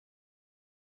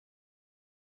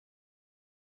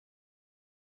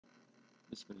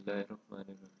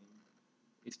बिस्मिल्लाहिर्रहमानिर्रहीम।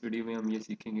 इस वीडियो में हम ये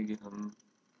सीखेंगे कि हम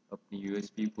अपनी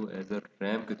यूएसबी को एज अ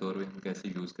रैम के तौर पे हम कैसे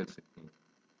यूज़ कर सकते हैं।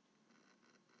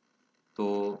 तो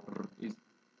इस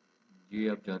ये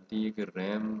आप जानती हैं कि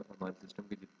रैम हमारे सिस्टम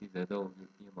की जितनी ज़्यादा होगी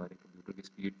उतनी हमारे कंप्यूटर की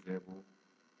स्पीड जो है वो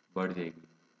बढ़ जाएगी।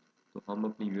 तो हम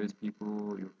अपनी यूएसबी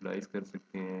को यूटिलाइज़ कर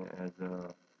सकते हैं एज अ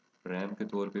रैम के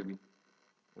तौर पे भी,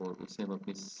 और उससे हम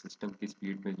अपनी सिस्टम की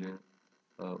स्पीड में जो है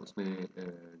उसमें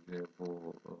जो है वो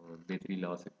बेहतरी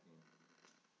ला सकते हैं।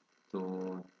 तो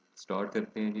स्टार्ट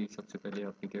करते हैं जी। सबसे पहले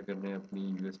आपने क्या करना है, अपनी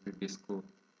यूएसबी डिस्क को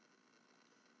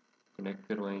कनेक्ट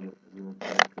करवाएंगे। अभी मैं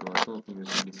कनेक्ट करवाता हूँ अपनी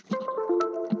यूएसबी डिस्क को।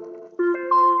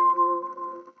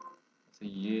 तो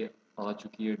ये आ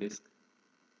चुकी है डिस्क,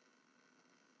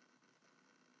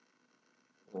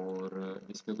 और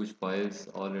इसमें कुछ फाइल्स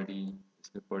ऑलरेडी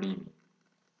इसमें पड़ी हुई।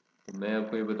 तो मैं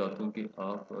आपको ये बताता हूँ कि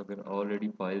आप अगर ऑलरेडी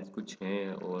फाइल्स कुछ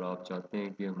हैं और आप चाहते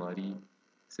हैं कि हमारी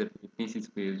सिर्फ इतनी सी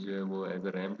स्पेस जो है वो एज अ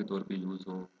रैम के तौर पे यूज़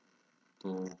हो,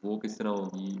 तो वो किस तरह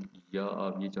होगी। या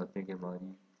आप ये चाहते हैं कि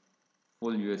हमारी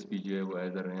फुल यूएसबी जो है वो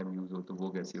एज अ रैम यूज़ हो, तो वो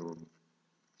कैसे होगी।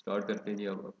 स्टार्ट करते हैं जी।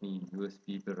 आप अपनी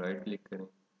यूएसबी पर राइट क्लिक करें,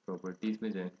 प्रॉपर्टीज़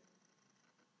में जाएं।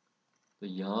 तो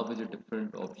यहाँ पे जो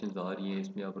डिफरेंट ऑप्शंस आ रही हैं,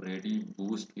 इसमें आप रेडी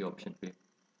बूस्ट की ऑप्शन पे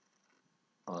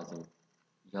आ जाएं।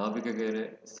 यहाँ पे क्या कह रहे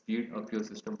हैं, speed up your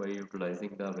system by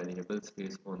utilising the available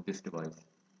space on this device.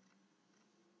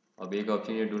 अब एक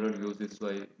ऑप्शन ये do not use this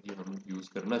device, ये हम यूज़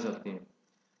करना चाहते हैं।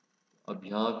 अब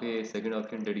यहाँ पे second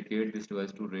option dedicate this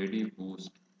device to ready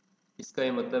boost. इसका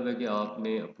ये मतलब है कि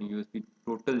आपने अपनी यूएसबी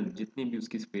टोटल जितनी भी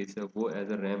उसकी स्पेस है वो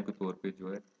एज अ रैम के तौर पे जो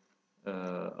है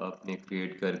आपने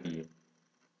क्रिएट कर दी है।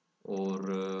 और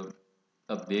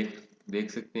अब देख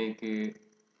देख सकते हैं कि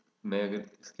मैं अगर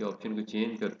इसके ऑप्शन को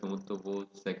चेंज करता हूँ तो वो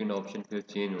सेकंड ऑप्शन फिर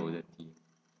चेंज हो जाती है,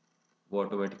 वो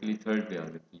ऑटोमेटिकली थर्ड पे आ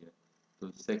जाती है। तो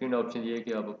सेकंड ऑप्शन ये है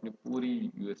कि आप अपनी पूरी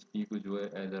यूएसबी को जो है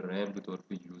एज अ रैम के तौर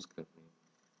पे यूज़ कर रहे हैं।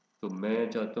 तो मैं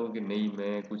चाहता हूँ कि नहीं,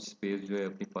 मैं कुछ स्पेस जो है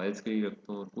अपनी फाइल्स के लिए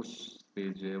रखता हूँ और कुछ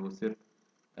स्पेस जो है वो सिर्फ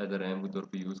एज अ रैम के तौर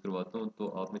पे यूज़ करवाता हूँ। तो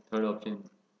आपने थर्ड ऑप्शन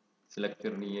सेलेक्ट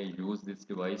करनी है, यूज़ दिस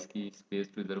डिवाइस की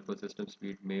space to reserve for system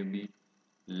speed में be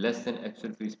less than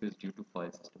actual free space due to file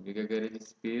system. ये क्या कह रहे हैं,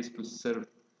 space to serve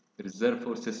reserve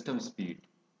for system speed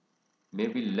may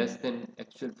be less than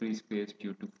actual free space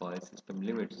due to file system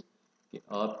limits. कि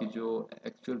आपकी जो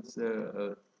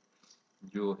actual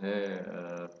जो है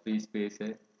फ्री स्पेस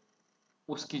है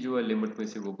उसकी जो है लिमिट में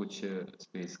से वो कुछ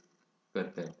स्पेस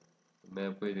करता है। तो मैं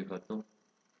आपको ये दिखाता हूँ।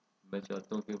 मैं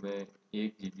चाहता हूँ कि मैं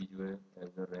 1 GB जो है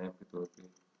एज अ रैम के तौर पे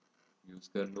यूज़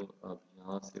कर लूँ। आप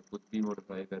यहाँ से खुद भी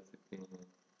मॉडिफाई कर सकते हैं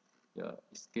या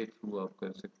इसके थ्रू आप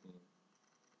कर सकते हैं।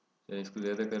 चाहे इसको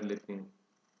ज़्यादा कर लेते हैं,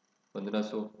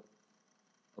 1500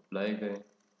 अप्लाई करें।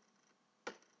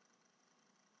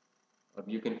 अब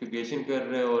ये कॉन्फ़िगरेशन कर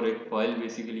रहा है और एक फ़ाइल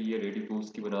बेसिकली ये रेडी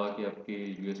पोस्ट की बना के आपके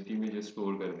यूएसबी में जो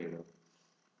स्टोर कर देगा।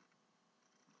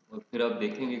 और फिर आप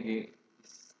देखेंगे कि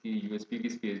इसकी यूएसबी की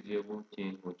स्पेस जो है वो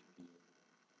चेंज हो चुकी है।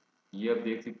 ये आप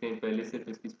देख सकते हैं, पहले सिर्फ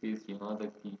इसकी स्पेस यहाँ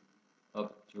तक थी,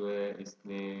 अब जो है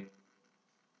इसने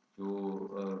जो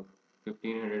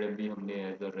 1500 MB हमने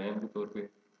एज अ रैम के तौर पे,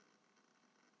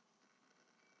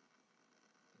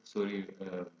 सॉरी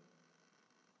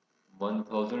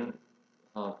 1000,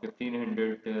 हाँ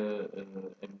 1500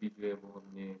 MB जो है वो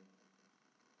हमने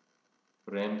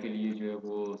रैम के लिए जो है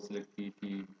वो सिलेक्ट की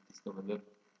थी। इसका मतलब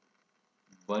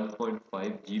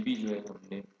 1.5 GB जो है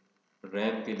हमने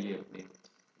रैम के लिए अपने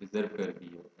रिज़र्व कर दी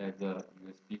है एज अ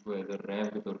यूएसबी को एज अ रैम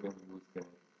के तौर पे हम यूज़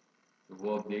करें। तो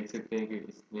वो आप देख सकते हैं कि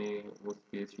इसने वो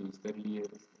स्पेस यूज़ कर ली है।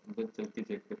 अंदर चल के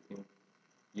चेक करते हैं।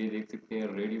 ये देख सकते हैं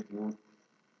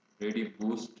ready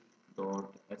boost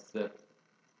dot S F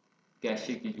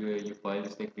cache की जो है ये फाइल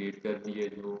इसने क्रिएट कर दी है,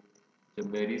 जो जब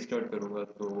मैं रीस्टार्ट करूँगा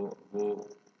तो वो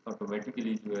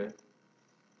ऑटोमेटिकली जो है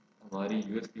हमारी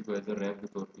यूएसबी को एज अ रैम के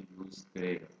तौर पे यूज़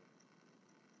करेगा।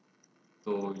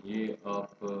 तो ये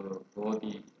आप बहुत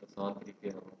ही आसान तरीके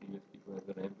आप अपनी यूएसबी को एज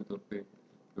अ रैम के तौर पे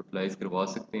यूटिलाइज़ करवा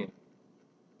सकते हैं।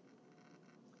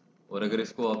 और अगर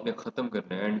इसको आपने ख़त्म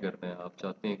करना है, एंड करना है, आप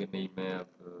चाहते हैं कि नहीं मैं अब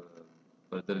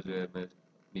फर्दर जो है मैं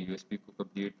अपनी यूएसबी को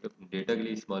कंप्लीट अपने डेटा के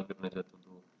लिए इस्तेमाल करना चाहता हूँ,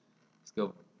 तो इसका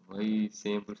वही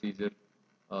सेम प्रोसीजर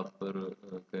आप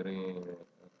करें,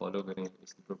 फॉलो करें।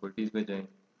 इसकी प्रॉपर्टीज़ में जाएं,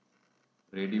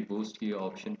 रेडी बूस्ट की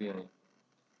ऑप्शन पे आएँ,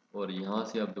 और यहाँ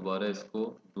से आप दोबारा इसको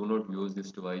do not use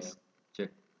this device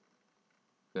check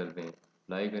कर दें,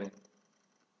 अप्लाई करें।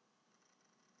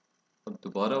 अब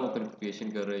दोबारा वो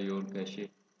कन्फिग्रेशन कर रहा है योर कैशे,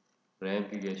 रैम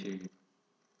की कैशे की।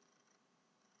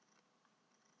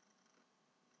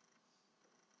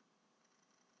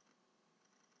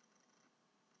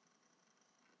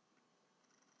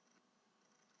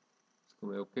 इसको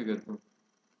मैं ओके करता हूँ।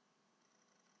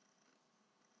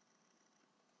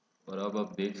 अब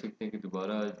आप देख सकते हैं कि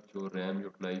दोबारा जो रैम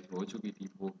यूटिलाइज हो चुकी थी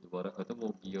वो दोबारा ख़त्म हो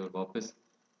गई है और वापस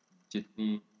जितनी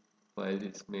फाइल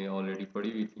इसमें ऑलरेडी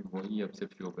पड़ी हुई थी वही अब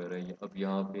सिर्फ शो कर रही है। अब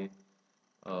यहाँ पे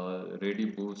ready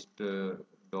boost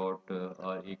dot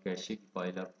R A cache की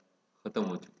फाइल अब ख़त्म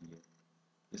हो चुकी है।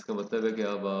 इसका मतलब है कि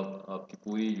अब आप आपकी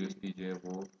पूरी यूएसपी जो है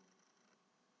वो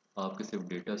आपके सिर्फ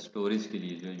डेटा स्टोरेज के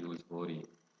लिए जो है यूज़ हो रही है।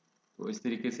 तो इस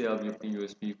तरीके से आप अपनी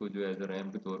यूएसपी को जो एज अ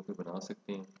रैम के तौर पे बना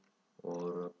सकते हैं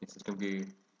और अपने सिस्टम की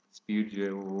स्पीड जो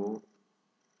है वो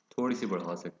थोड़ी सी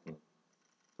बढ़ा सकते हैं।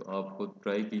 तो आप खुद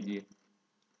ट्राई कीजिए,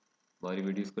 हमारी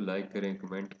वीडियोस को लाइक करें,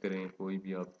 कमेंट करें, कोई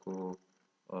भी आपको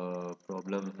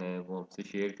प्रॉब्लम है वो हमसे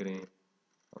शेयर करें।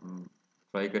 हम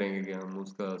ट्राई करेंगे कि हम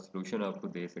उसका सलूशन आपको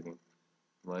दे सकें।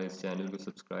 हमारे इस चैनल को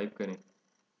सब्सक्राइब करें।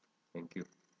 Thank you.